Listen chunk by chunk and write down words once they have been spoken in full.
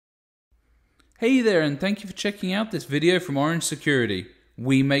Hey there, and thank you for checking out this video from Orange Security.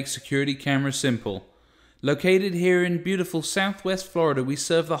 We make security cameras simple. Located here in beautiful Southwest Florida, we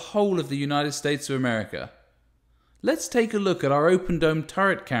serve the whole of the United States of America. Let's take a look at our open dome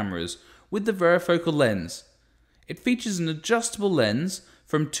turret cameras with the Varifocal lens. It features an adjustable lens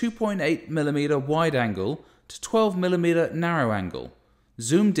from 2.8mm wide angle to 12mm narrow angle.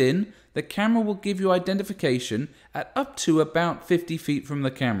 Zoomed in, the camera will give you identification at up to about 50 feet from the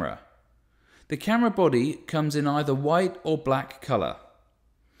camera. The camera body comes in either white or black color.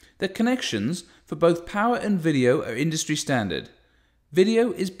 The connections for both power and video are industry standard.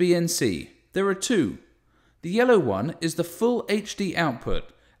 Video is BNC. There are two. The yellow one is the full HD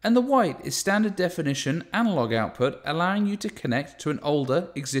output, and the white is standard definition analog output, allowing you to connect to an older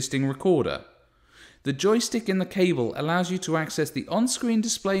existing recorder. The joystick in the cable allows you to access the on-screen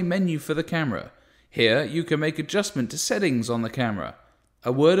display menu for the camera. Here you can make adjustment to settings on the camera.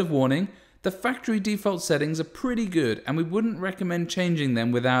 A word of warning, the factory default settings are pretty good and we wouldn't recommend changing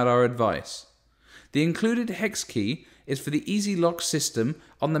them without our advice. The included hex key is for the easy lock system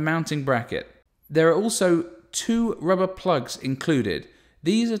on the mounting bracket. There are also two rubber plugs included.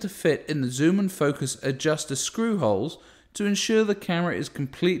 These are to fit in the zoom and focus adjuster screw holes to ensure the camera is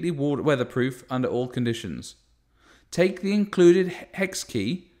completely weatherproof under all conditions. Take the included hex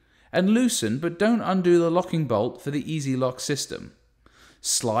key and loosen but don't undo the locking bolt for the easy lock system.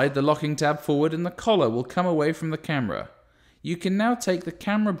 Slide the locking tab forward and the collar will come away from the camera. You can now take the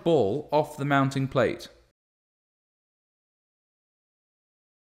camera ball off the mounting plate.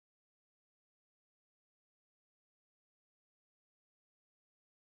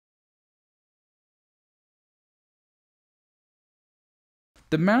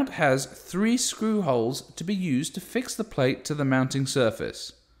 The mount has 3 screw holes to be used to fix the plate to the mounting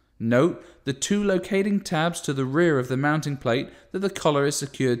surface. Note the 2 locating tabs to the rear of the mounting plate that the collar is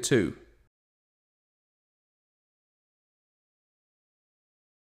secured to.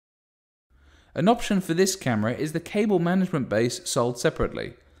 An option for this camera is the cable management base sold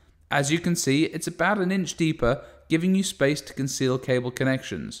separately. As you can see, it's about an inch deeper, giving you space to conceal cable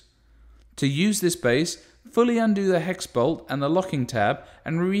connections. To use this base, fully undo the hex bolt and the locking tab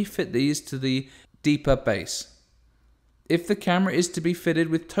and refit these to the deeper base. If the camera is to be fitted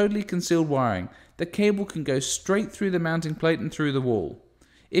with totally concealed wiring, the cable can go straight through the mounting plate and through the wall.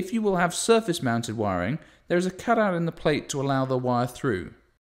 If you will have surface mounted wiring, there is a cutout in the plate to allow the wire through.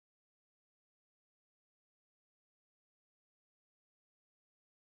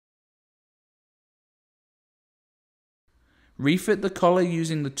 Refit the collar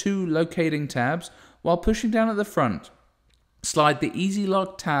using the 2 locating tabs while pushing down at the front. Slide the Easy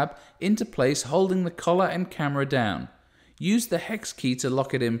Lock tab into place, holding the collar and camera down. Use the hex key to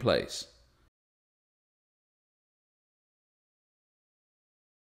lock it in place.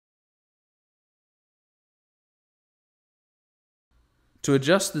 To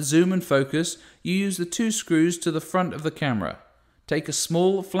adjust the zoom and focus, you use the 2 screws to the front of the camera. Take a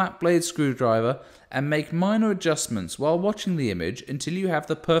small flat blade screwdriver and make minor adjustments while watching the image until you have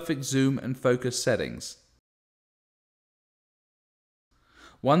the perfect zoom and focus settings.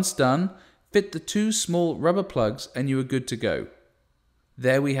 Once done, fit the 2 small rubber plugs and you are good to go.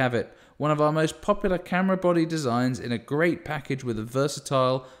 There we have it, one of our most popular camera body designs in a great package with a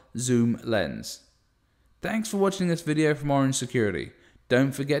versatile zoom lens. Thanks for watching this video from Orange Security.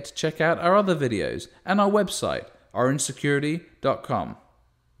 Don't forget to check out our other videos and our website, orangesecurity.com.